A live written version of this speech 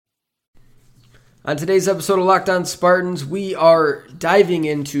On today's episode of Locked On Spartans, we are diving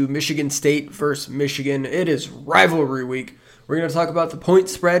into Michigan State versus Michigan. It is rivalry week. We're going to talk about the point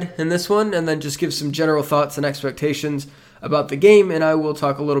spread in this one and then just give some general thoughts and expectations about the game. And I will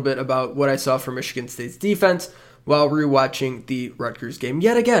talk a little bit about what I saw from Michigan State's defense while rewatching the Rutgers game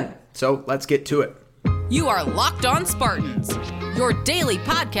yet again. So let's get to it. You are Locked On Spartans, your daily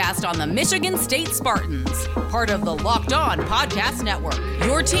podcast on the Michigan State Spartans, part of the Locked On Podcast Network,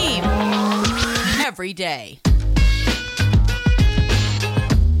 your team every day.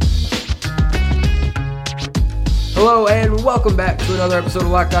 Hello and welcome back to another episode of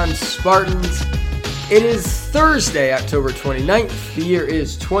Locked On Spartans. It is Thursday, October 29th. The year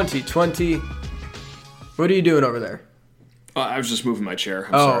is 2020. What are you doing over there? I was just moving my chair.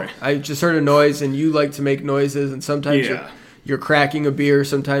 I'm sorry. I just heard a noise, and you like to make noises, and sometimes you're cracking a beer,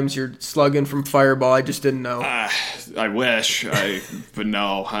 sometimes you're slugging from Fireball. I just didn't know. I wish, but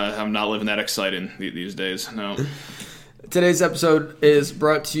no, I'm not living that exciting these days. No. Today's episode is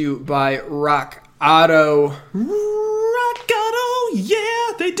brought to you by Rock Auto. Rock Auto,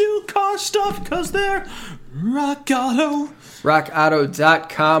 yeah, they do car stuff because they're Rock Auto.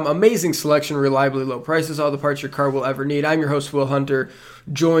 RockAuto.com. Amazing selection, reliably low prices, all the parts your car will ever need. I'm your host, Will Hunter,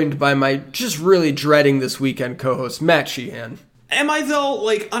 joined by my just really dreading this weekend co-host, Matt Sheehan. Am I, though?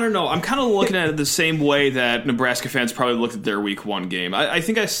 I don't know. I'm kind of looking at it the same way that Nebraska fans probably looked at their Week 1 game. I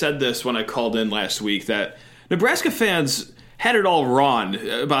think I said this when I called in last week, that Nebraska fans had it all wrong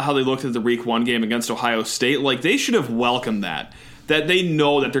about how they looked at the Week 1 game against Ohio State. They should have welcomed that they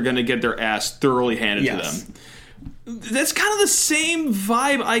know that they're going to get their ass thoroughly handed to them. That's kind of the same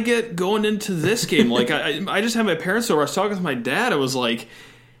vibe I get going into this game. I just had my parents over. I was talking with my dad. I was like,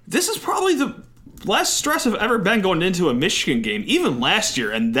 this is probably the less stress I've ever been going into a Michigan game, even last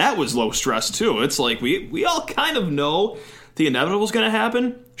year, and that was low stress too. It's like we all kind of know the inevitable is going to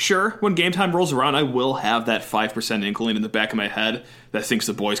happen. Sure, when game time rolls around, I will have that 5% inkling in the back of my head that thinks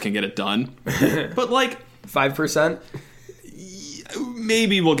the boys can get it done. But 5%?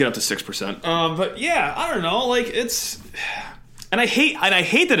 Maybe we'll get up to 6%. But yeah, I don't know. It's, and I hate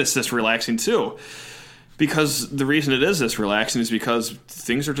that it's this relaxing too, because the reason it is this relaxing is because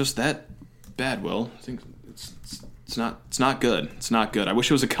things are just that bad. Will, I think it's not good. It's not good. I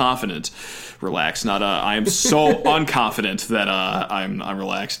wish it was a confident relax, not a I am so unconfident that I'm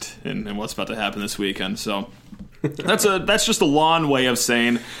relaxed in what's about to happen this weekend. So that's just a long way of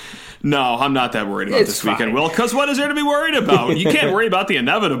saying, no, I'm not that worried about this weekend, Will, because what is there to be worried about? You can't worry about the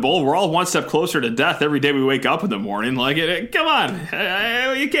inevitable. We're all one step closer to death every day we wake up in the morning. Come on.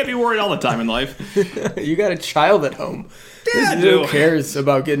 You can't be worried all the time in life. You got a child at home. Yeah, who cares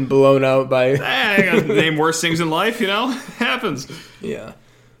about getting blown out by... I got to name worse things in life, happens. Yeah.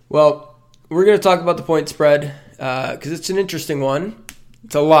 Well, we're going to talk about the point spread, because it's an interesting one.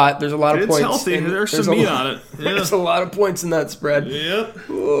 It's a lot. There's a lot of points. It's healthy. There's some meat on it. Yeah. There's a lot of points in that spread. Yep.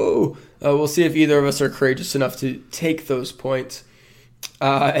 Whoa. We'll see if either of us are courageous enough to take those points.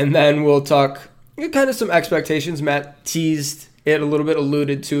 And then we'll talk kind of some expectations. Matt teased it a little bit,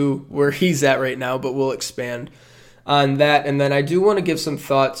 alluded to where he's at right now, but we'll expand on that. And then I do want to give some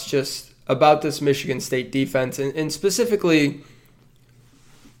thoughts just about this Michigan State defense and specifically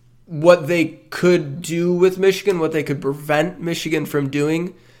what they could do with Michigan, what they could prevent Michigan from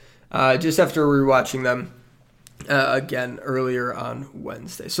doing, just after rewatching them again earlier on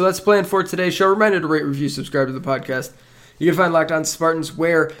Wednesday. So that's planned for today's show. Reminder to rate, review, subscribe to the podcast. You can find Locked On Spartans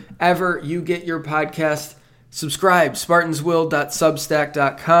wherever you get your podcast. Subscribe,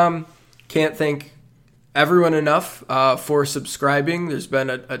 spartanswill.substack.com. Can't thank everyone enough for subscribing. There's been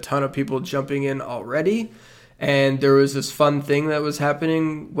a ton of people jumping in already. And there was this fun thing that was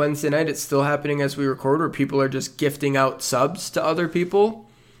happening Wednesday night. It's still happening as we record, where people are just gifting out subs to other people,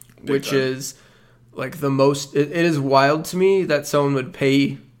 which is the most... It is wild to me that someone would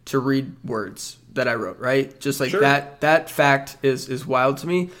pay to read words that I wrote, right? Just sure. That fact is wild to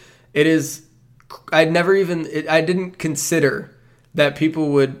me. It is... I didn't consider that people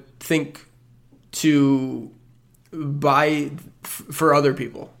would think to buy for other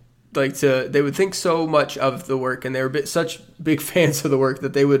people. They would think so much of the work, and they were such big fans of the work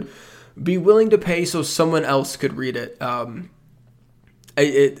that they would be willing to pay so someone else could read it.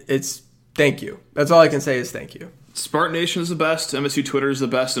 It's thank you. That's all I can say is thank you. Spartan Nation is the best. MSU Twitter is the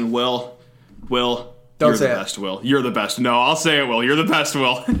best, and Will, don't you're say the best. Will, you're the best. No, I'll say it. Will, you're the best.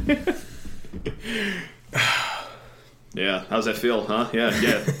 Will. Yeah, how's that feel? Huh? Yeah,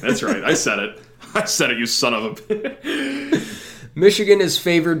 that's right. I said it. You son of a. Michigan is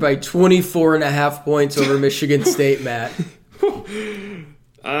favored by 24.5 points over Michigan State, Matt.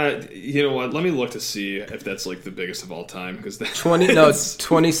 You know what? Let me look to see if that's like the biggest of all time because it's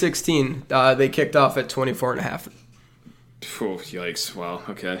 2016. They kicked off at 24.5. Oh, yikes! Wow.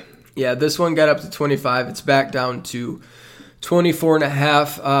 Okay. Yeah, this one got up to 25. It's back down to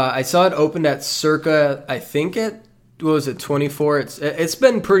 24.5. I saw it opened at circa, I think it was 24. It's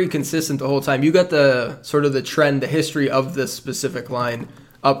been pretty consistent the whole time. You got the sort of the trend, the history of this specific line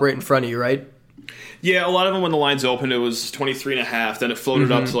up right in front of you, right? Yeah, a lot of them when the lines opened, it was 23.5. Then it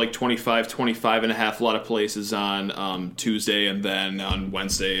floated up to like 25, 25.5. A lot of places on Tuesday, and then on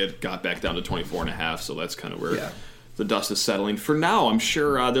Wednesday it got back down to 24.5. So that's kind of where the dust is settling. For now, I'm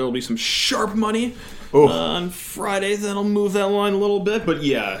sure there will be some sharp money on Friday that'll move that line a little bit. But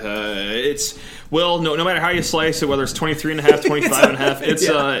yeah, it's no matter how you slice it, whether it's 23.5, 25.5,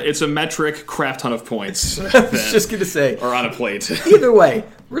 it's a metric crap ton of points. I was just gonna say, or on a plate. Either way.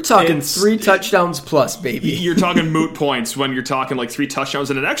 We're talking 3 touchdowns plus, baby. You're talking moot points when you're talking like 3 touchdowns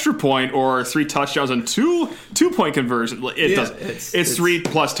and an extra point, or 3 touchdowns and two-point conversion. It's 3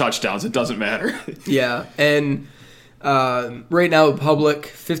 plus touchdowns. It doesn't matter. Yeah, and right now, the public,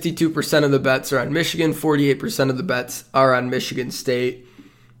 52% of the bets are on Michigan, 48% of the bets are on Michigan State.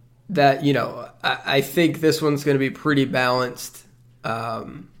 That, I think this one's going to be pretty balanced.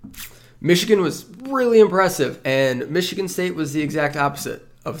 Michigan was really impressive, and Michigan State was the exact opposite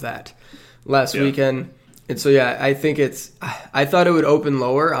of that last weekend. And so, I think I thought it would open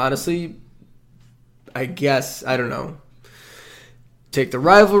lower, honestly. I guess, I don't know. Take the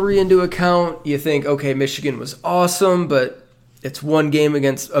rivalry into account. You think, okay, Michigan was awesome, but it's one game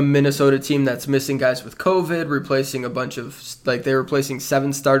against a Minnesota team that's missing guys with COVID, replacing a bunch of, they're replacing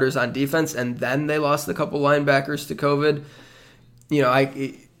 7 starters on defense, and then they lost a couple linebackers to COVID.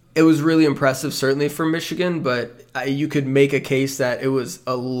 It was really impressive, certainly for Michigan, but you could make a case that it was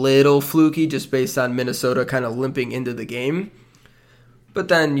a little fluky just based on Minnesota kind of limping into the game. But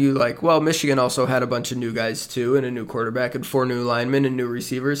then Michigan also had a bunch of new guys too, and a new quarterback, and 4 new linemen and new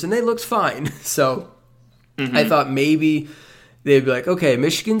receivers, and they looked fine. So I thought maybe they'd be like, okay,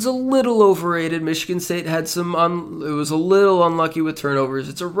 Michigan's a little overrated. Michigan State had it was a little unlucky with turnovers.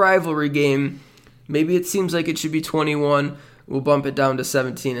 It's a rivalry game. Maybe it seems like it should be 21. We'll bump it down to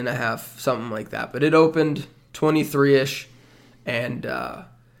 17.5, something like that. But it opened 23-ish, and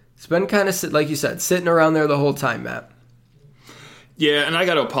it's been kind of, like you said, sitting around there the whole time, Matt. Yeah, and I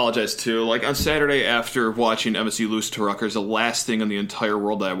got to apologize, too. Like, on Saturday after watching MSU lose to Rutgers, the last thing in the entire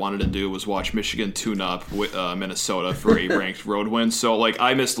world that I wanted to do was watch Michigan tune up with Minnesota for a ranked road win. So,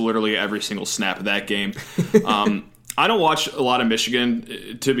 I missed literally every single snap of that game. I don't watch a lot of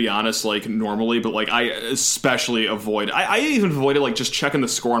Michigan, to be honest, normally, but, I especially avoid... I even avoided, just checking the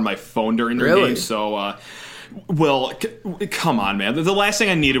score on my phone during the game, so... come on, man. The last thing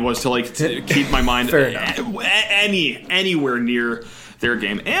I needed was to keep my mind anywhere near their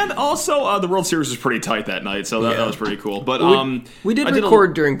game. And also, the World Series was pretty tight that night, so that was pretty cool. But we did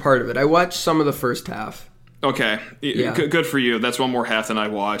record during part of it. I watched some of the first half. Okay, good for you. That's one more half than I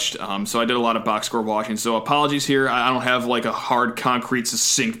watched. So I did a lot of box score watching. So apologies here. I don't have a hard, concrete,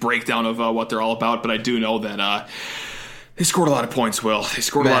 succinct breakdown of what they're all about, but I do know that they scored a lot of points. Will they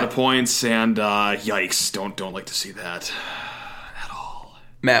scored a lot of points? And yikes! Don't like to see that at all.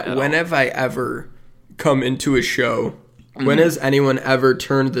 Matt, when have I ever come into a show? When has anyone ever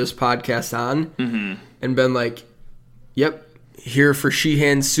turned this podcast on and been like, "Yep." Here for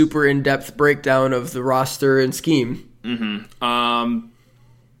Sheehan's super in-depth breakdown of the roster and scheme. Never.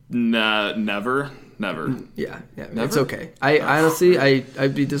 Yeah, never? It's okay. I honestly,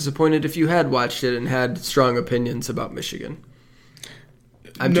 I'd be disappointed if you had watched it and had strong opinions about Michigan.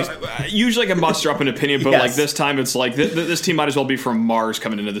 Usually I can muster up an opinion, but this time it's this team might as well be from Mars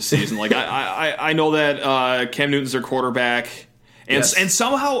coming into the season. I know that Cam Newton's their quarterback. And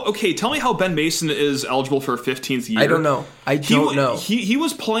somehow, okay, tell me how Ben Mason is eligible for a 15th year. I don't know. He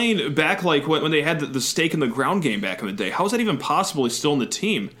was playing back when they had the stake in the ground game back in the day. How is that even possible? He's still in the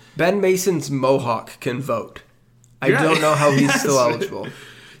team. Ben Mason's Mohawk can vote. I don't know how he's still eligible.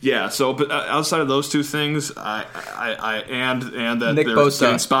 Yeah, so but outside of those two things, and that Nick they're Bosa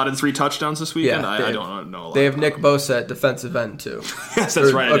getting spotted 3 touchdowns this weekend, I don't know a lot. They have Nick Bosa at defensive end too. Yes,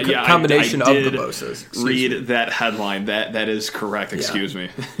 that's right. A combination of the Bosas. Read that headline. That is correct. Excuse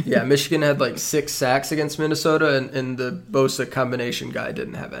me. Yeah, Michigan had 6 sacks against Minnesota, and the Bosa combination guy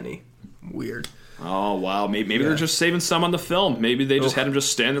didn't have any. Weird. Oh, wow. Maybe they're just saving some on the film. Maybe they just had him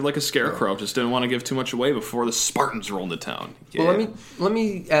just stand there like a scarecrow. Just didn't want to give too much away before the Spartans roll into town. Yeah. Well, let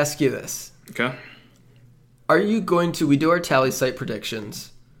me ask you this. Okay. Are you going to... We do our tally site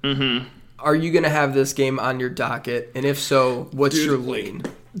predictions. Mm-hmm. Are you going to have this game on your docket? And if so, what's your lean?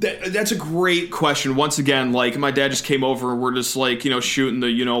 That's a great question. Once again, like, my dad just came over and we're just like, shooting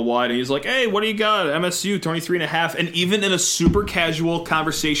the what, and he's like, hey, what do you got? MSU 23.5. And even in a super casual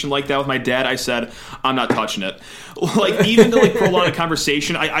conversation like that with my dad, I said, I'm not touching it. Like, even to like prolong a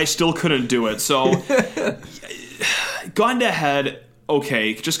conversation, I still couldn't do it. So gun to head,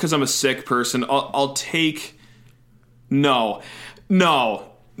 okay, just because I'm a sick person, I'll take no.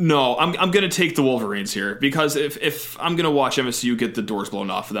 I'm going to take the Wolverines here, because if I'm going to watch MSU get the doors blown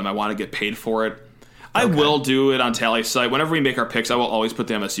off of them, I want to get paid for it. I will do it on Tally site. Whenever we make our picks, I will always put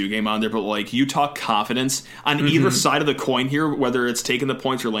the MSU game on there. But, like, you talk confidence on either side of the coin here, whether it's taking the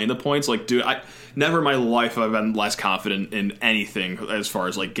points or laying the points. Like, dude, never in my life have I been less confident in anything as far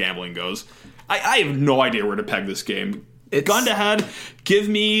as, like, gambling goes. I have no idea where to peg this game. Gun to head, give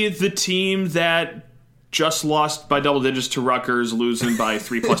me the team that just lost by double digits to Rutgers, losing by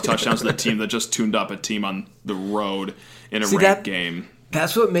 3+ touchdowns to the team that just tuned up a team on the road in a ranked game.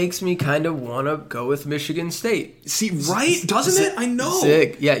 That's what makes me kind of want to go with Michigan State. See, right? Doesn't it? I know.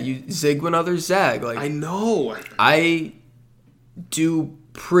 Zig. Yeah, you zig when others zag. Like, I know. I do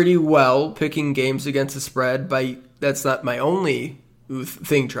pretty well picking games against the spread. That's not my only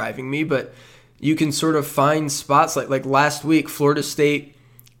thing driving me, but you can sort of find spots like last week, Florida State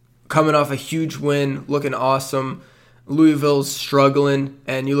coming off a huge win, looking awesome. Louisville's struggling,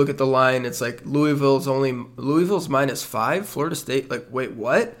 and you look at the line, it's like Louisville's -5, Florida State, like, wait,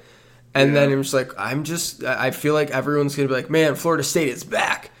 what? And then I'm just like, I feel like everyone's going to be like, man, Florida State is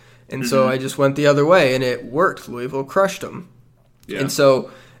back. And so I just went the other way, and it worked. Louisville crushed them. Yeah. And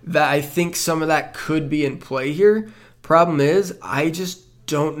so that I think some of that could be in play here. Problem is, I just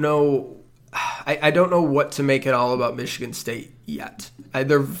don't know. I don't know what to make it all about Michigan State yet.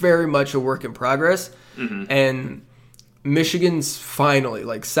 They're very much a work in progress. And Michigan's finally,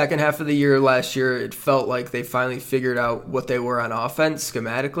 like, second half of the year last year, it felt like they finally figured out what they were on offense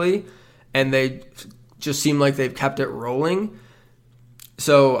schematically, and they just seem like they've kept it rolling.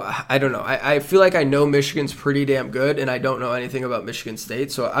 So, I don't know. I feel like I know Michigan's pretty damn good, and I don't know anything about Michigan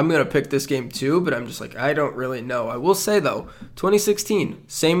State, so I'm going to pick this game too, but I'm just like, I don't really know. I will say, though, 2016,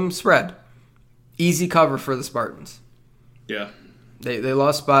 same spread. Easy cover for the Spartans. Yeah. They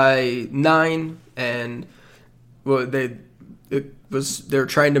lost by 9, and they were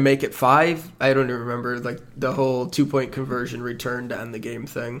trying to make it 5. I don't even remember, like, the whole 2-point conversion return to end the game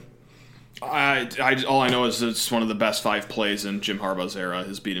thing. All I know is it's one of the best 5 plays in Jim Harbaugh's era,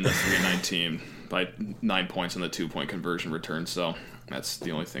 is beating a 3-9 team by 9 points on the 2-point conversion return. So that's the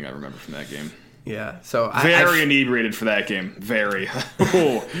only thing I remember from that game. Yeah, so very inebriated for that game. Very.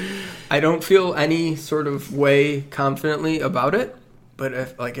 I don't feel any sort of way confidently about it, but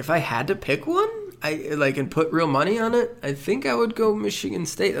if I had to pick one, and put real money on it, I think I would go Michigan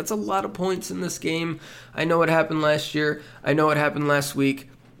State. That's a lot of points in this game. I know what happened last year. I know what happened last week.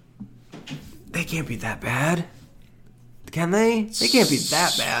 They can't be that bad. Can they? They can't be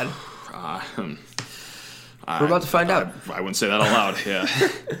that bad. We're about to find out. I wouldn't say that out loud, yeah.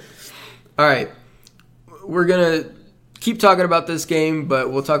 All right. We're going to keep talking about this game,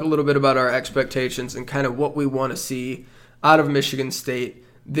 but we'll talk a little bit about our expectations and kind of what we want to see out of Michigan State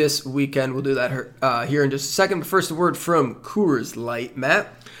this weekend. We'll do that here in just a second. But first, a word from Coors Light.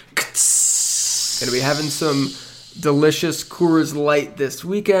 Matt? Going to be having some delicious Coors Light this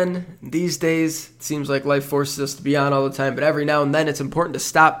weekend. These days, it seems like life forces us to be on all the time, but every now and then it's important to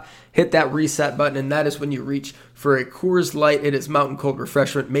stop, hit that reset button, and that is when you reach for a Coors Light. It is mountain cold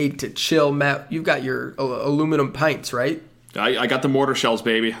refreshment made to chill. Matt, you've got your aluminum pints, right? I got the mortar shells,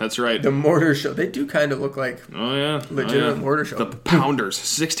 baby. That's right. The mortar shell. They do kind of look like legitimate mortar shells. The pounders.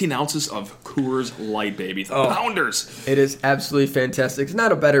 16 ounces of Coors Light, baby. The pounders. It is absolutely fantastic. It's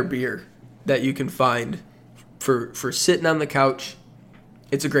not a better beer that you can find for sitting on the couch.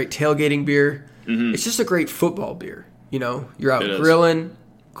 It's a great tailgating beer. It's just a great football beer. You're out grilling,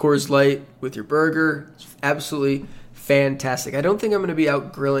 Coors Light with your burger. It's absolutely fantastic. I don't think I'm going to be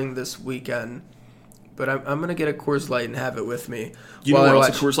out grilling this weekend, but I'm going to get a Coors Light and have it with me. You know what else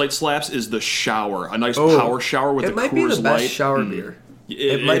a Coors Light slaps is the shower. A nice power shower with a Coors Light. It might be the best shower beer.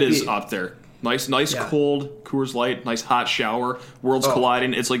 It is up there. Nice cold Coors Light, nice hot shower, worlds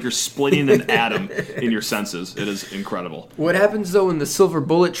colliding. It's like you're splitting an atom in your senses. It is incredible. What happens, though, when the silver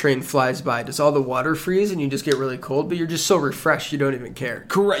bullet train flies by? Does all the water freeze and you just get really cold, but you're just so refreshed you don't even care?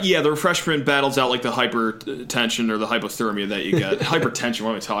 Correct. Yeah, the refreshment battles out like the hypertension or the hypothermia that you get. Hypertension,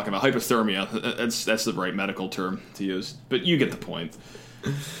 what am I talking about? Hypothermia. That's the right medical term to use. But you get the point.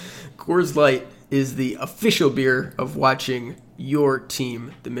 Coors Light is the official beer of watching your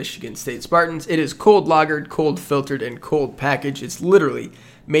team, the Michigan State Spartans. It is cold lagered, cold filtered, and cold packaged. It's literally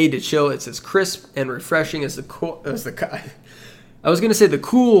made to chill. It's as crisp and refreshing as the I was going to say the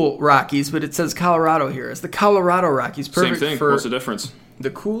cool Rockies, but it says Colorado here. It's the Colorado Rockies. Perfect Same thing. for What's the difference? the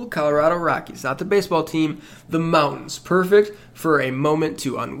cool Colorado Rockies, not the baseball team, the mountains. Perfect for a moment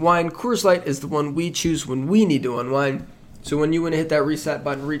to unwind. Coors Light is the one we choose when we need to unwind. So when you want to hit that reset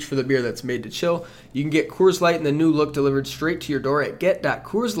button, reach for the beer that's made to chill, you can get Coors Light in the new look delivered straight to your door at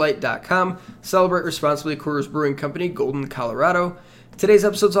get.coorslight.com. Celebrate responsibly. Coors Brewing Company, Golden, Colorado. Today's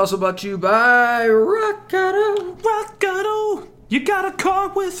episode is also brought to you by Rock Auto. Rock Auto. You got a car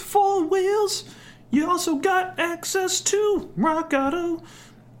with 4 wheels. You also got access to Rock Auto.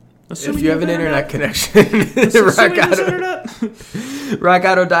 If you have an internet connection,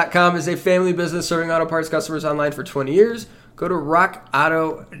 RockAuto.com is a family business serving auto parts customers online for 20 years. Go to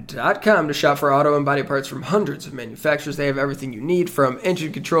RockAuto.com to shop for auto and body parts from hundreds of manufacturers. They have everything you need, from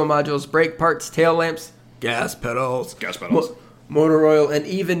engine control modules, brake parts, tail lamps, gas pedals, motor oil, and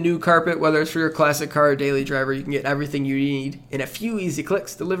even new carpet. Whether it's for your classic car or daily driver, you can get everything you need in a few easy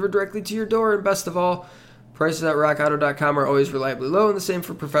clicks delivered directly to your door. And best of all, prices at RockAuto.com are always reliably low, and the same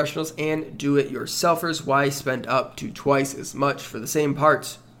for professionals and do-it-yourselfers. Why spend up to twice as much for the same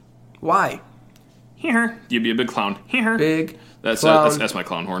parts? Why? Here. You'd be a big clown. Here. Big That's clown. that's my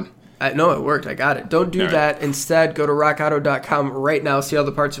clown horn. No, it worked. I got it. Don't do All right. that. Instead, go to RockAuto.com right now. See all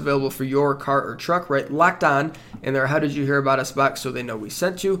the parts available for your car or truck. Right, Locked On in their How Did You Hear About Us box so they know we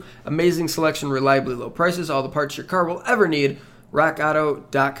sent you. Amazing selection, reliably low prices, all the parts your car will ever need.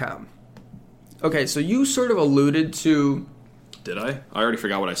 RockAuto.com. Okay, so you sort of alluded to... Did I? I already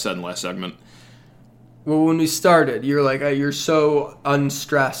forgot what I said in the last segment. Well, when we started, you're like, you're so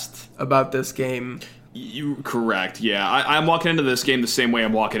unstressed about this game. You correct, yeah. I'm walking into this game the same way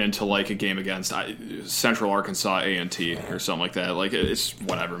I'm walking into like a game against Central Arkansas A&T or something like that. Like, it's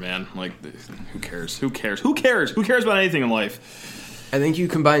whatever, man. Like, who cares? Who cares? Who cares? Who cares about anything in life? I think you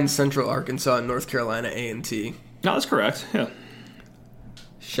combined Central Arkansas and North Carolina A&T. No, that's correct. Yeah.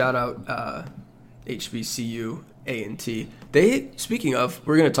 Shout out HBCU A&T. They, speaking of,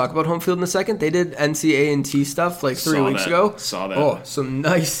 we're going to talk about home field in a second. They did NC A&T stuff like 3 weeks ago. Saw that. Oh, some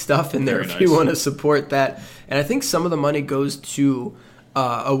nice stuff in there Very if nice. you want to support that. And I think some of the money goes to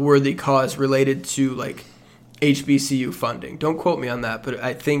a worthy cause related to like HBCU funding. Don't quote me on that, but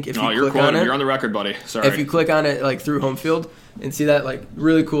I think if you click on it, you're on the record, buddy. Sorry. if you click on it like through home field and see that, like,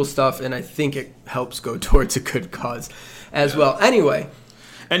 really cool stuff, and I think it helps go towards a good cause as well. Anyway,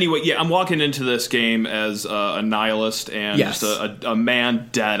 yeah, I'm walking into this game as a nihilist and Yes. just a man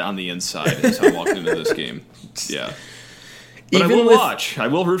dead on the inside is how I'm walking into this game. Yeah. But Even I will with- watch. I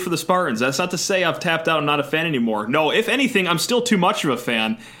will root for the Spartans. That's not to say I've tapped out and not a fan anymore. No, if anything, I'm still too much of a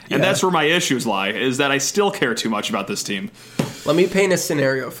fan, and Yeah. that's where my issues lie, is that I still care too much about this team. Let me paint a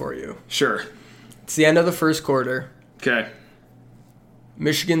scenario for you. Sure. It's the end of the first quarter. Okay.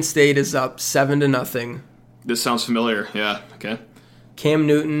 Michigan State is up 7-0. This sounds familiar. Yeah. Okay. Cam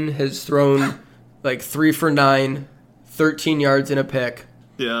Newton has thrown like 3 for 9, 13 yards and a pick.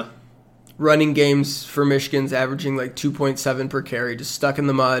 Yeah. Running games for Michigan's averaging like 2.7 per carry, just stuck in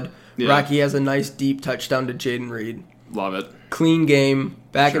the mud. Yeah. Rocky has a nice deep touchdown to Jaden Reed. Love it. Clean game,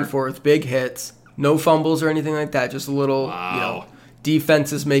 back and Sure. forth, big hits, no fumbles or anything like that. Just a little, Wow.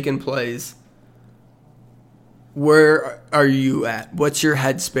 defenses making plays. Where are you at? What's your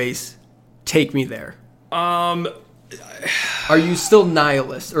headspace? Take me there. Are you still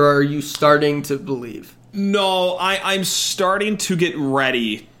nihilist, or are you starting to believe? No, I'm starting to get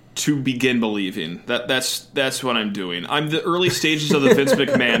ready to begin believing. That's what I'm doing. I'm the early stages of the Vince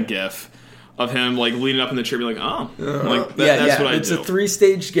McMahon gif of him like leaning up in the chair, being like, "Oh, that's what I It's do." a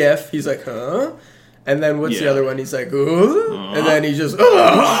 3-stage gif. He's like, huh? And then what's the Yeah. other one? He's like, and then he just,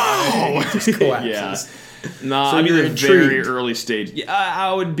 oh, he just collapses. Yeah. No, So I'm in you're the very intrigued. early stage. Yeah,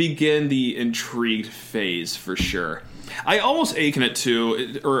 I would begin the intrigued phase for sure. I almost akin it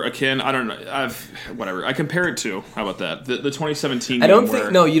to, or akin, I don't know, whatever. I compare it to, how about that? The 2017 I don't game think,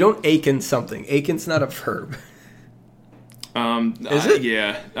 where, no, you don't akin something. Akin's not a verb. Is it?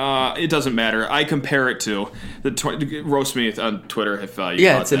 Yeah. It doesn't matter. I compare it to, roast me on Twitter if you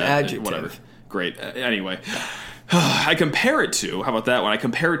Yeah, caught it's an that. adjective. Whatever. Great. Anyway. I compare it to, how about that one? I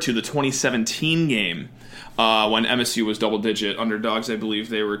compare it to the 2017 game when MSU was double-digit underdogs. I believe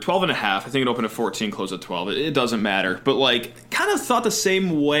they were 12.5. I think it opened at 14, closed at 12. It doesn't matter. But, like, kind of thought the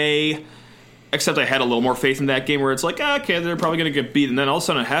same way, except I had a little more faith in that game where it's like, okay, they're probably going to get beat. And then all of a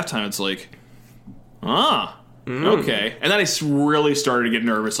sudden at halftime, it's like, okay. And then I really started to get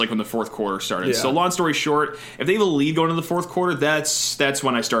nervous, like, when the fourth quarter started. Yeah. So, long story short, if they have a lead going into the fourth quarter, that's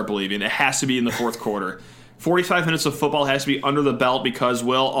when I start believing. It has to be in the fourth quarter. 45 minutes of football has to be under the belt because,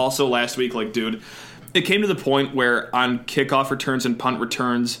 Will, also last week, like, dude, it came to the point where on kickoff returns and punt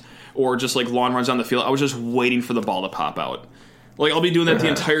returns or just, like, long runs on the field, I was just waiting for the ball to pop out. Like, I'll be doing that the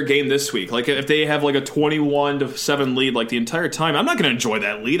entire game this week. Like, if they have, like, a 21-7 lead, like, the entire time, I'm not going to enjoy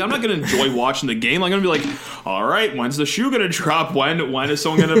that lead. I'm not going to enjoy watching the game. I'm going to be like, all right, when's the shoe going to drop? When is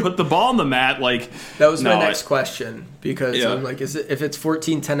someone going to put the ball on the mat? Like, that was my next question, because I'm like, if it's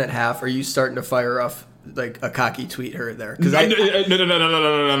 14-10 at half, are you starting to fire off like a cocky tweet here or there? Because no.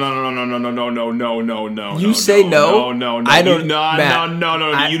 You say no. No. I don't.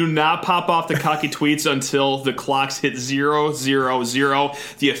 No. You do not pop off the cocky tweets until the clocks hit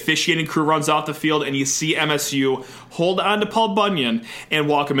 0-0-0. The officiating crew runs off the field, and you see MSU hold on to Paul Bunyan and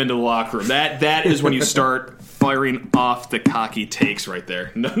walk him into the locker room. That is when you start firing off the cocky takes right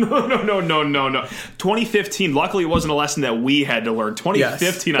there. No. 2015, luckily it wasn't a lesson that we had to learn.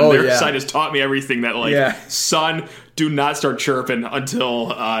 2015 on their side has taught me everything that, like, son, do not start chirping until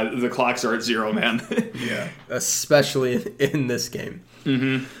the clocks are at 0, man. Yeah, especially in this game.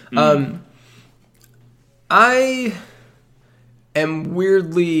 I am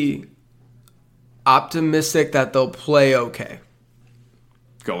weirdly optimistic that they'll play okay.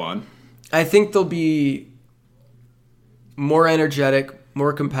 Go on. I think they'll be more energetic,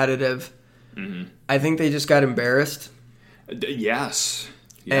 more competitive. I think they just got embarrassed. Yes.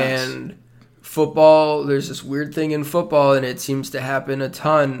 And football, there's this weird thing in football, and it seems to happen a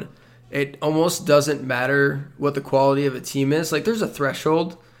ton. It almost doesn't matter what the quality of a team is. Like, there's a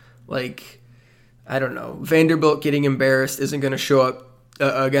threshold. Like, I don't know, Vanderbilt getting embarrassed isn't going to show up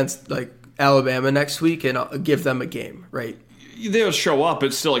against, like, Alabama next week and give them a game, right? They'll show up,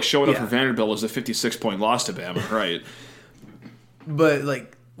 but still, like, showing up for Vanderbilt was a 56-point loss to Bama, right? But,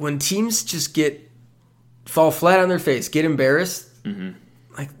 like, when teams just fall flat on their face, get embarrassed,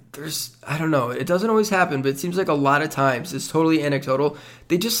 like, I don't know, it doesn't always happen, but it seems like a lot of times, it's totally anecdotal,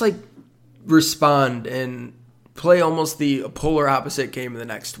 they just, like, respond and play almost the polar opposite game the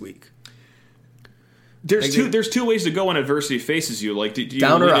next week. There's two ways to go when adversity faces you. Like, do you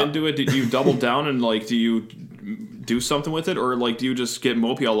lean into it? Do you double down and, like, do you do something with it, or, like, do you just get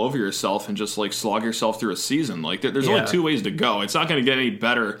mopey all over yourself and just, like, slog yourself through a season? Like, there's only two ways to go. It's not going to get any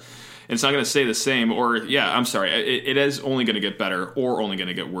better. It's not going to stay the same. Or, I'm sorry, it is only going to get better or only going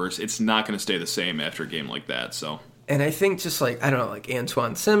to get worse. It's not going to stay the same after a game like that. So, and I think just, like, I don't know, like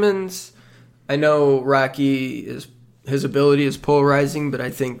Antoine Simmons. I know Rocky his ability is polarizing, but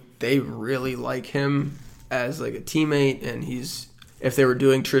I think they really like him as, like, a teammate, and if they were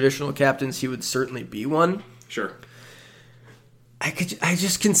doing traditional captains, he would certainly be one. Sure. I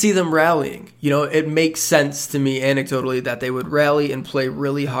just can see them rallying. You know, it makes sense to me anecdotally that they would rally and play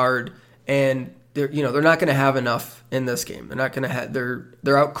really hard, and they're not going to have enough in this game. They're not going to have.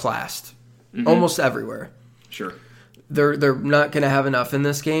 They're outclassed almost everywhere. Sure. They're not going to have enough in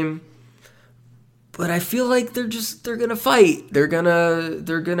this game. But I feel like they're going to fight. They're going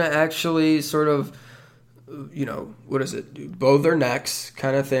to actually sort of, what is it? Bow their necks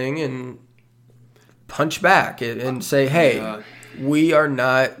kind of thing and punch back and say, hey, we are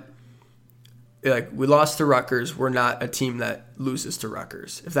not, like, we lost to Rutgers. We're not a team that loses to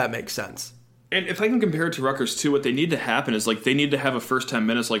Rutgers, if that makes sense. And if I can compare it to Rutgers, too, what they need to happen is, like, they need to have a first 10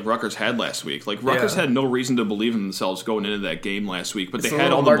 minutes like Rutgers had last week. Like, Rutgers had no reason to believe in themselves going into that game last week, but they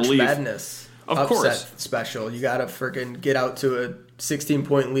had all the belief. March Madness of course. Special. You got to freaking get out to a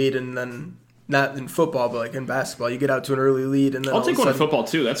 16-point lead, and then, not in football, but, like, in basketball, you get out to an early lead, and then I'll take one in football,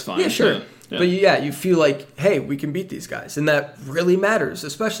 too. That's fine. Yeah, sure. Yeah. But, you feel like, hey, we can beat these guys. And that really matters,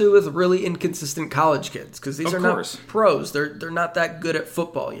 especially with really inconsistent college kids, because these are not pros. They're not that good at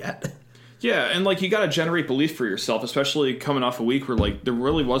football yet. Yeah, and, like, you got to generate belief for yourself, especially coming off a week where, like, there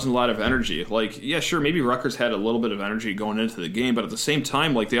really wasn't a lot of energy. Like, yeah, sure, maybe Rutgers had a little bit of energy going into the game, but at the same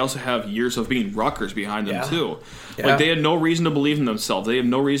time, like, they also have years of being Rutgers behind them, too. Yeah. Like, they had no reason to believe in themselves. They have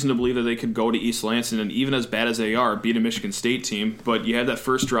no reason to believe that they could go to East Lansing and, even as bad as they are, beat a Michigan State team. But you had that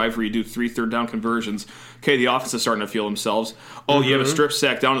first drive where you do 3 third-down conversions. Okay, the offense is starting to feel themselves. Oh, you have a strip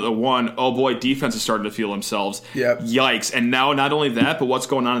sack down at the 1. Oh, boy, defense is starting to feel themselves. Yep. Yikes. And now, not only that, but what's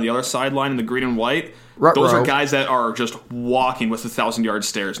going on the other sideline in the green and white? Those are guys that are just walking with 1,000-yard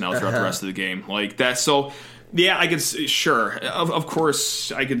stares now throughout the rest of the game. Like, that's so... Yeah, I could... Sure. Of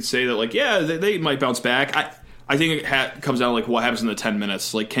course, I could say that, like, yeah, they might bounce back. I think it comes down to, like, what happens in the 10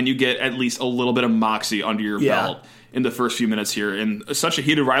 minutes. Like, can you get at least a little bit of moxie under your belt in the first few minutes here? In such a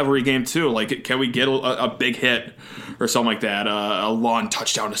heated rivalry game, too. Like, can we get a big hit or something like that? A long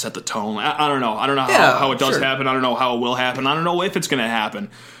touchdown to set the tone? I don't know. I don't know how it does happen. I don't know how it will happen. I don't know if it's going to happen.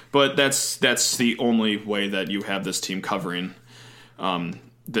 But that's the only way that you have this team covering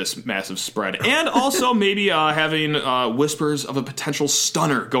this massive spread. And also maybe having whispers of a potential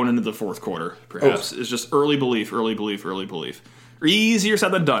stunner going into the fourth quarter, perhaps. It's just early belief. Easier said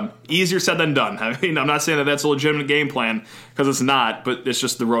than done. Easier said than done. I mean, I'm not saying that that's a legitimate game plan, because it's not, but it's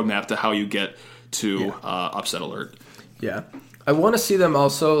just the roadmap to how you get to upset alert. Yeah. I want to see them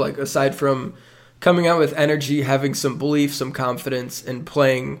also, like, aside from coming out with energy, having some belief, some confidence, and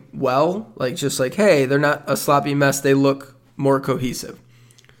playing well. Like, just like, hey, they're not a sloppy mess. They look more cohesive.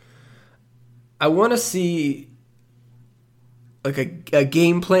 I want to see, like, a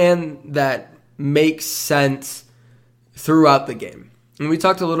game plan that makes sense throughout the game. And we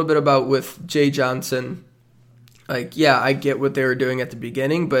talked a little bit about with Jay Johnson. Like, yeah, I get what they were doing at the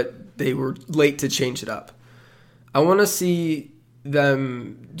beginning, but they were late to change it up. I want to see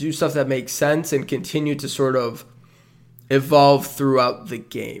them do stuff that makes sense and continue to sort of evolve throughout the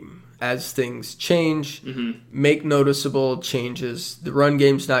game as things change, make noticeable changes. The run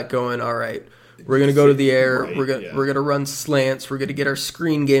game's not going all right. We're going to go to the air. Right, we're going to run slants. We're going to get our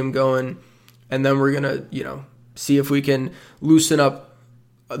screen game going, and then we're going to, see if we can loosen up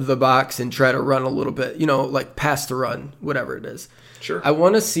the box and try to run a little bit, like pass the run, whatever it is. Sure. I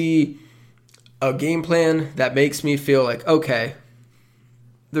want to see a game plan that makes me feel like, okay,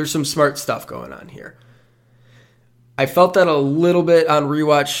 there's some smart stuff going on here. I felt that a little bit on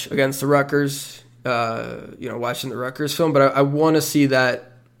rewatch against the Rutgers, watching the Rutgers film, but I want to see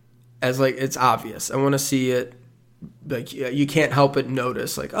that as, like, it's obvious. I want to see it, like, you can't help but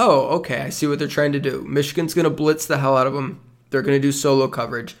notice, like, oh, okay, I see what they're trying to do. Michigan's going to blitz the hell out of them. They're going to do solo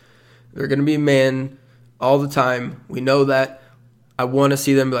coverage. They're going to be man all the time. We know that. I want to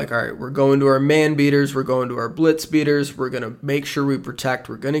see them be like, all right, we're going to our man beaters. We're going to our blitz beaters. We're going to make sure we protect.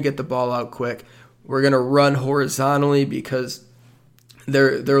 We're going to get the ball out quick. We're going to run horizontally because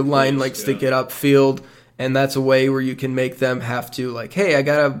their line likes to get upfield, and that's a way where you can make them have to, like, hey, I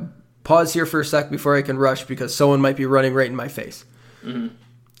got to pause here for a sec before I can rush because someone might be running right in my face. Mm-hmm.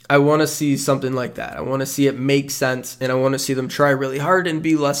 I want to see something like that. I want to see it make sense, and I want to see them try really hard and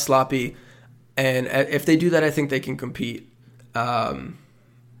be less sloppy. And if they do that, I think they can compete.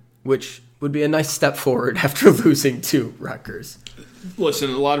 Which would be a nice step forward after losing to Rutgers. Listen,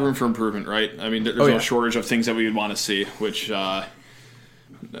 a lot of room for improvement, right? I mean, there's no shortage of things that we would want to see, which I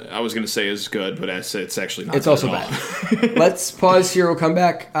was going to say is good, but it's actually not. It's also bad. Let's pause here. We'll come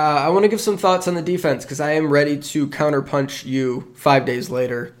back. I want to give some thoughts on the defense because I am ready to counterpunch you 5 days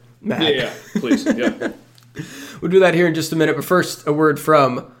later, Matt. Yeah, please. Yeah. We'll do that here in just a minute, but first, a word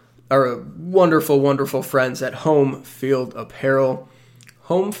from our wonderful, wonderful friends at Home Field Apparel.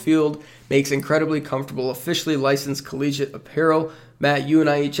 Home Field makes incredibly comfortable, officially licensed collegiate apparel. Matt, you and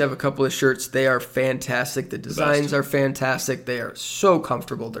I each have a couple of shirts. They are fantastic. The designs are fantastic. They are so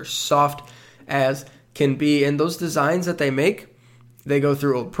comfortable. They're soft as can be. And those designs that they make, they go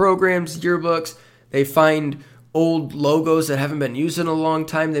through old programs, yearbooks. They find old logos that haven't been used in a long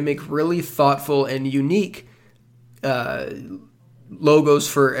time. They make really thoughtful and unique logos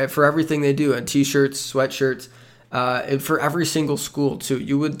for everything they do, on t-shirts, sweatshirts, and for every single school too.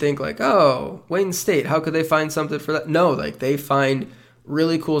 You would think like, oh, Wayne State, how could they find something for that? No, like they find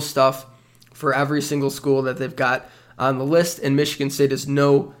really cool stuff for every single school that they've got on the list, and Michigan State is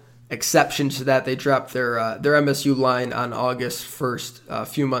no exception to that. They dropped their MSU line on August 1st, a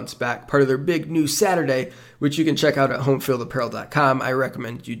few months back, part of their big new Saturday, which you can check out at homefieldapparel.com. I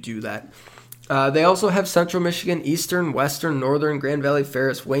recommend you do that. They also have Central Michigan, Eastern, Western, Northern, Grand Valley,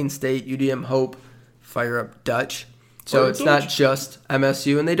 Ferris, Wayne State, UDM Hope, Fire Up Dutch. So it's not just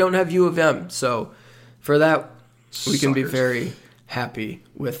MSU, and they don't have U of M. So for that, we can be very happy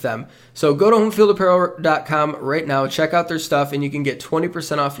with them. So go to homefieldapparel.com right now, check out their stuff, and you can get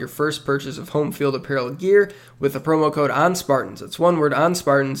 20% off your first purchase of Home Field Apparel gear with the promo code ONSPARTANS. It's one word,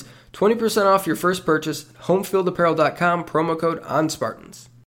 ONSPARTANS. 20% off your first purchase, homefieldapparel.com, promo code ONSPARTANS.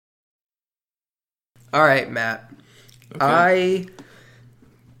 All right, Matt. Okay. I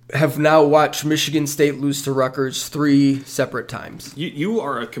have now watched Michigan State lose to Rutgers 3 separate times. You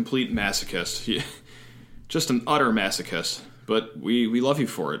are a complete masochist. Just an utter masochist. But we love you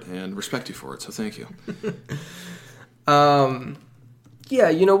for it and respect you for it, so thank you.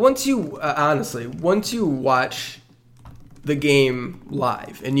 Yeah, once you, honestly, once you watch the game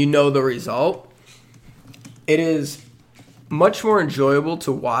live and you know the result, it is much more enjoyable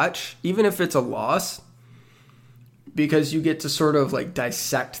to watch, even if it's a loss, because you get to sort of like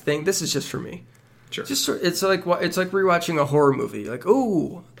dissect things. This is just for me. Sure. It's like rewatching a horror movie. Like,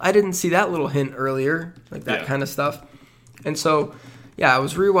 oh, I didn't see that little hint earlier, like that kind of stuff. And so, yeah, I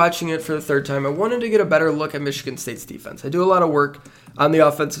was rewatching it for the third time. I wanted to get a better look at Michigan State's defense. I do a lot of work on the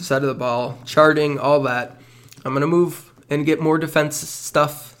offensive side of the ball, charting, all that. I'm going to move and get more defense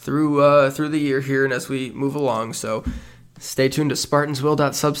stuff through the year here and as we move along. So stay tuned to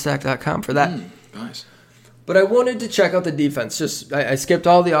SpartansWill.substack.com for that. Nice. But I wanted to check out the defense. I skipped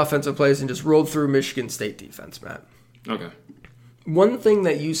all the offensive plays and just rolled through Michigan State defense, Matt. Okay. One thing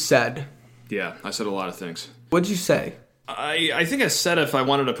that you said. Yeah, I said a lot of things. What'd you say? I think I said if I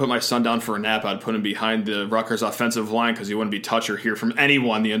wanted to put my son down for a nap, I'd put him behind the Rutgers offensive line because he wouldn't be touched or hear from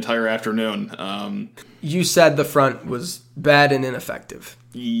anyone the entire afternoon. You said the front was bad and ineffective.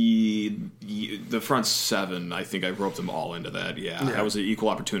 The front seven, I think I roped them all into that. Yeah. I was an equal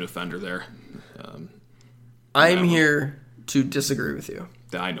opportunity offender there. I'm here to disagree with you.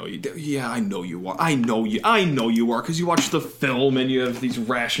 I know you. Yeah, I know you are. I know you are because you watch the film and you have these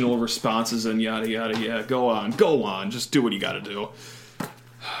rational responses and yada yada. Yeah, go on. Just do what you got to do.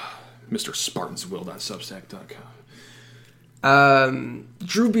 Mr. Spartanswill.substack.com.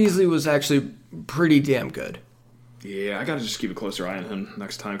 Drew Beasley was actually pretty damn good. Yeah, I got to just keep a closer eye on him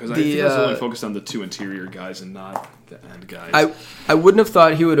next time because I think I was only focused on the two interior guys and not the end guys. I wouldn't have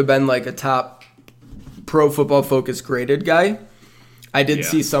thought he would have been like a top Pro Football Focus graded guy. I did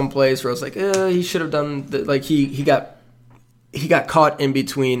see some plays where I was like, he should have done he got caught in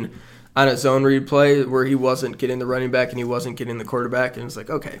between on a zone read play where he wasn't getting the running back and he wasn't getting the quarterback, and it's like,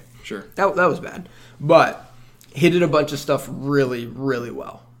 okay, sure, that was bad, but he did a bunch of stuff really, really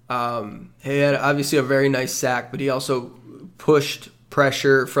well. He had obviously a very nice sack, but he also pushed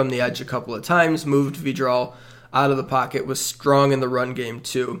pressure from the edge a couple of times, moved Vidral out of the pocket, was strong in the run game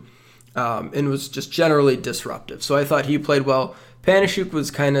too, and was just generally disruptive. So I thought he played well. Panasiuk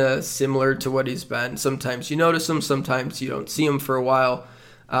was kind of similar to what he's been. Sometimes you notice him, sometimes you don't see him for a while.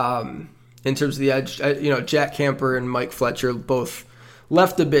 In terms of the edge, Jack Camper and Mike Fletcher both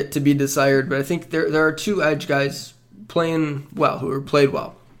left a bit to be desired, but I think there are two edge guys playing well, who played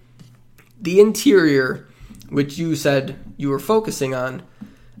well. The interior, which you said you were focusing on,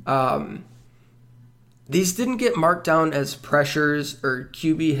 these didn't get marked down as pressures or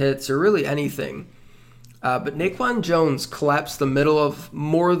QB hits or really anything. But Naquan Jones collapsed the middle of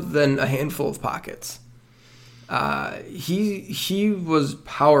more than a handful of pockets. He was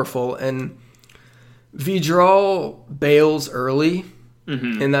powerful, and Vidral bails early,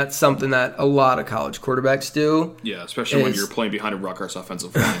 and that's something that a lot of college quarterbacks do. Yeah, especially when you're playing behind a Rutgers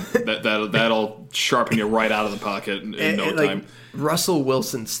offensive line. That'll sharpen you right out of the pocket in no time. Russell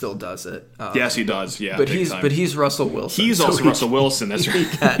Wilson still does it. Yes, he does. Yeah, but he's Russell Wilson. He's also Russell Wilson. That's right.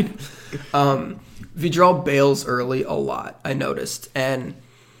 Vidral bails early a lot, I noticed. And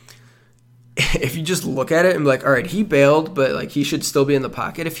if you just look at it and be like, all right, he bailed, but he should still be in the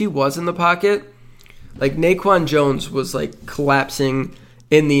pocket. If he was in the pocket, Naquan Jones was collapsing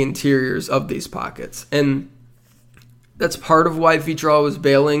in the interiors of these pockets. And that's part of why Vidral was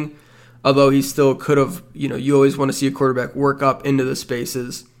bailing, although he still could have, you always want to see a quarterback work up into the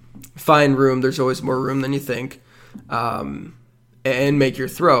spaces, find room. There's always more room than you think, and make your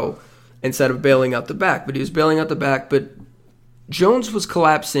throw, instead of bailing out the back. But he was bailing out the back, but Jones was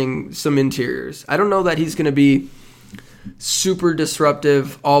collapsing some interiors. I don't know that he's going to be super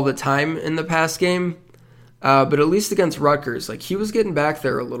disruptive all the time in the pass game, but at least against Rutgers, he was getting back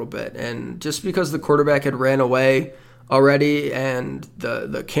there a little bit. And just because the quarterback had ran away already and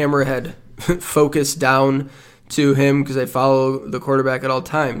the camera had focused down to him, because I follow the quarterback at all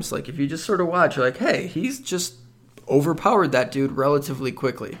times, if you just sort of watch, you're like, hey, he's just overpowered that dude relatively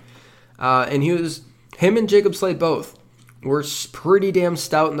quickly. And him and Jacob Slade both were pretty damn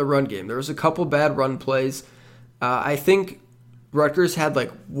stout in the run game. There was a couple bad run plays. I think Rutgers had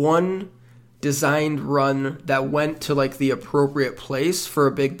one designed run that went to the appropriate place for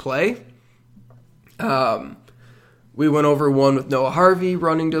a big play. We went over one with Noah Harvey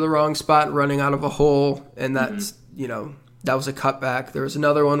running to the wrong spot, running out of a hole, and that's that was a cutback. There was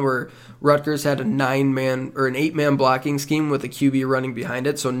another one where Rutgers had an 8-man blocking scheme with a QB running behind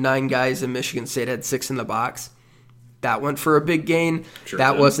it. So 9 guys, and Michigan State had 6 in the box. That went for a big gain. Sure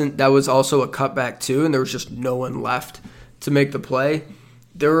that was also a cutback too, and there was just no one left to make the play.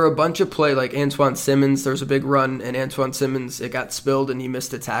 There were a bunch of play Antoine Simmons. There was a big run, and Antoine Simmons, it got spilled, and he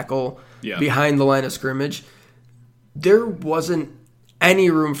missed a tackle behind the line of scrimmage. There wasn't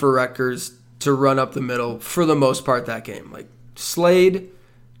any room for Rutgers to run up the middle for the most part that game. Slade,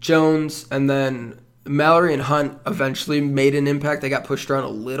 Jones, and then Mallory and Hunt eventually made an impact. They got pushed around a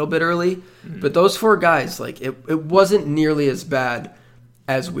little bit early. But those 4 guys, it wasn't nearly as bad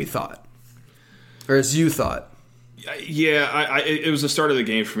as we thought. Or as you thought. Yeah, it was the start of the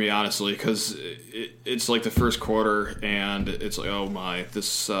game for me, honestly, because it's the first quarter, and it's oh my,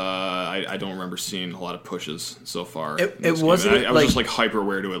 this I don't remember seeing a lot of pushes so far. It wasn't. I was just hyper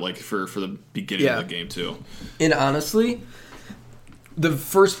aware to it, for the beginning of the game too. And honestly, the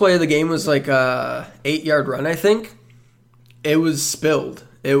first play of the game was a 8-yard run. I think it was spilled.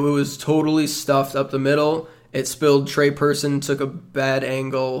 It was totally stuffed up the middle. It spilled. Trey Person took a bad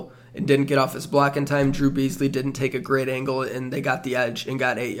angle and didn't get off his block in time. Drew Beasley didn't take a great angle, and they got the edge and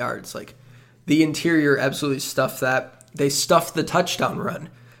got 8 yards. Like, the interior absolutely stuffed that. They stuffed the touchdown run.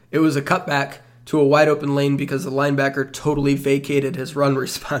 It was a cutback to a wide open lane because the linebacker totally vacated his run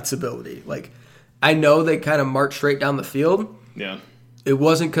responsibility. Like, I know they kind of marched right down the field. Yeah. It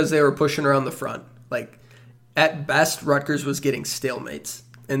wasn't because they were pushing around the front. Like, at best, Rutgers was getting stalemates,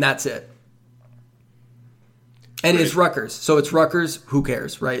 and that's it. And it's Rutgers. So it's Rutgers, who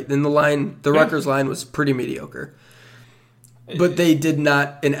cares, right? Then the Rutgers line was pretty mediocre. But they did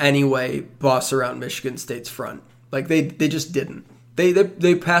not in any way boss around Michigan State's front. Like, they just didn't.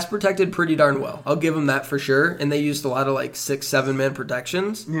 They pass protected pretty darn well. I'll give them that for sure. And they used a lot of, like, 6-7 man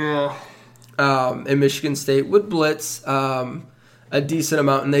protections. Yeah. And Michigan State would blitz a decent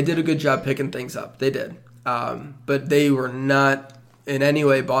amount, and they did a good job picking things up. They did. But they were not in any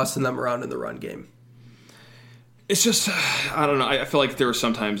way bossing them around in the run game. It's just, I don't know. I feel like there were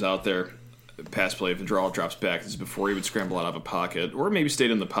some times out there, pass play, if Vidal drops back, this is before he would scramble out of a pocket, or maybe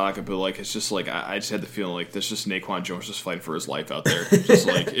stayed in the pocket, but like, it's just like, I just had the feeling like there's just Naquan Jones just fighting for his life out there. Just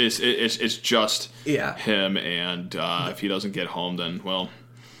like, it's just him, and if he doesn't get home, then, well,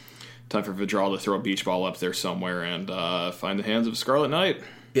 time for Vidal to throw a beach ball up there somewhere and find the hands of Scarlet Knight.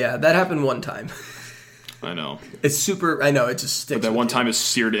 Yeah, that happened one time. I know. It's super. I know, it just sticks. But that one time is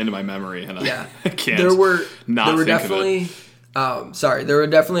seared into my memory, and I can't. There were think definitely. of it. There were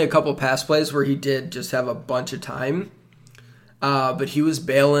definitely a couple pass plays where he did just have a bunch of time, but he was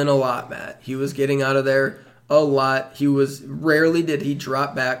bailing a lot, Matt. He was getting out of there a lot. Rarely did he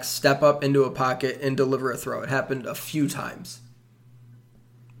drop back, step up into a pocket, and deliver a throw. It happened a few times,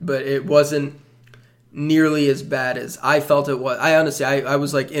 but it wasn't nearly as bad as I felt it was. I honestly, I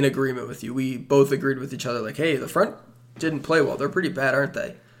was like in agreement with you. We both agreed with each other, like, hey, the front didn't play well. They're pretty bad, aren't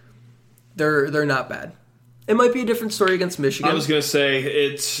they? They're not bad. It might be a different story against Michigan. I was going to say,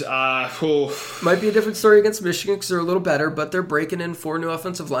 it's... Might be a different story against Michigan because they're a little better, but they're breaking in 4 new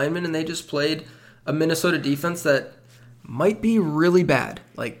offensive linemen, and they just played a Minnesota defense that might be really bad.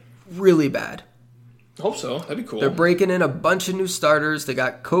 Like, really bad. I hope so. That'd be cool. They're breaking in a bunch of new starters. They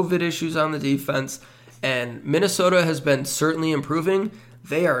got COVID issues on the defense. And Minnesota has been certainly improving.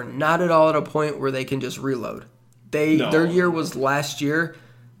 They are not at all at a point where they can just reload. Their year was last year.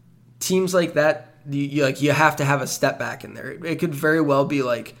 Teams like that, you have to have a step back in there. It could very well be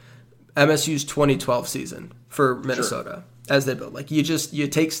like MSU's 2012 season for Minnesota as they build. Like, you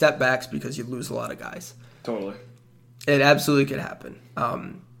take step backs because you lose a lot of guys. Totally. It absolutely could happen.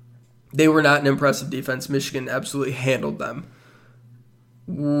 They were not an impressive defense. Michigan absolutely handled them.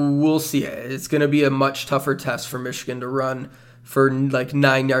 We'll see. It's going to be a much tougher test for Michigan to run for like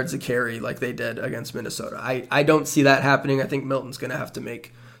 9 yards a carry like they did against Minnesota. I don't see that happening. I think Milton's going to have to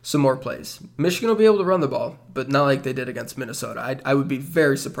make some more plays. Michigan will be able to run the ball, but not like they did against Minnesota. I would be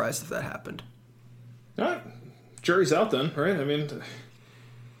very surprised if that happened. All right. Jury's out then, right? I mean...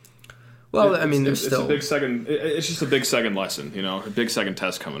 Well, I mean, there's still... It's just a big second lesson, a big second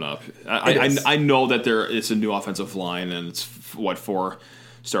test coming up. I know that it's a new offensive line, and it's, 4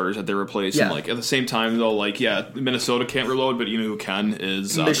 starters that they're replacing. Yeah. Like, at the same time, though, Minnesota can't reload, but you know who can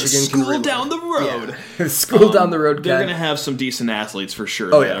is Michigan the school down the road. Yeah. School down the road. They're going to have some decent athletes for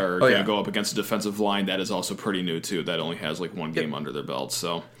sure that are going to go up against a defensive line that is also pretty new, too, that only has, one game under their belt.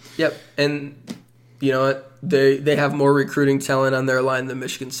 So. Yep, and... You know what? They have more recruiting talent on their line than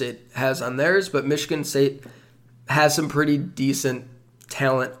Michigan State has on theirs, but Michigan State has some pretty decent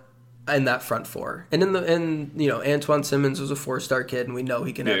talent in that front 4. And Antoine Simmons was a 4-star kid, and we know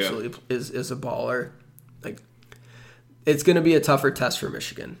he can absolutely is a baller. Like, it's going to be a tougher test for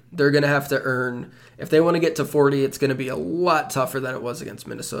Michigan. They're going to have to earn, if they want to get to 40, it's going to be a lot tougher than it was against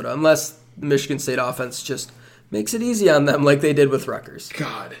Minnesota, unless the Michigan State offense just makes it easy on them like they did with Rutgers.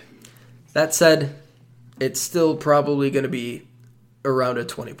 God. That said, it's still probably going to be around a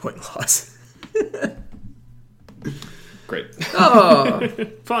 20-point loss. Great. Oh,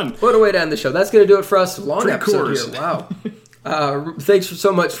 fun. What a way to end the show. That's going to do it for us. Long 3 episode quarters. here. Wow. Thanks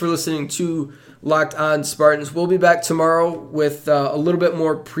so much for listening to Locked On Spartans. We'll be back tomorrow with a little bit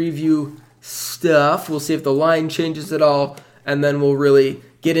more preview stuff. We'll see if the line changes at all, and then we'll really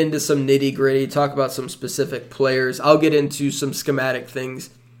get into some nitty-gritty, talk about some specific players. I'll get into some schematic things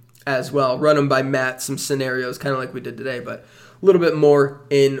as well, run them by Matt, some scenarios, kind of like we did today, but a little bit more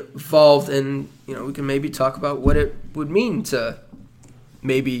involved, and we can maybe talk about what it would mean to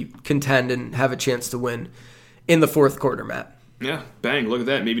maybe contend and have a chance to win in the fourth quarter, Matt. Yeah, bang, look at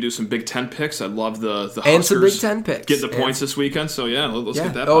that. Maybe do some Big Ten picks. I'd love the Huskers. And some Big Ten picks. Get the points this weekend, so let's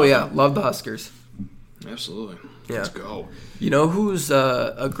get that. Oh, yeah, love the Huskers. Absolutely. Yeah. Let's go. You know who's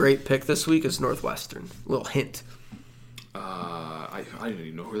a great pick this week is Northwestern. Little hint. I didn't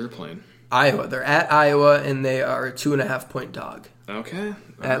even know who they're playing. Iowa. They're at Iowa, and they are a 2.5-point dog. Okay.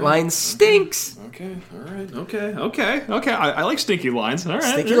 That line stinks. Okay. All right. Okay. I like stinky lines. All right.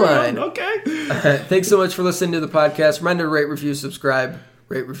 Stinky line. Okay. Thanks so much for listening to the podcast. Remember to rate, review, subscribe.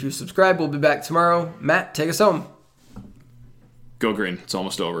 Rate, review, subscribe. We'll be back tomorrow. Matt, take us home. Go Green. It's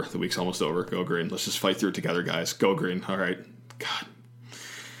almost over. The week's almost over. Go Green. Let's just fight through it together, guys. Go Green. All right. God.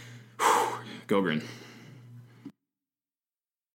 Whew. Go Green.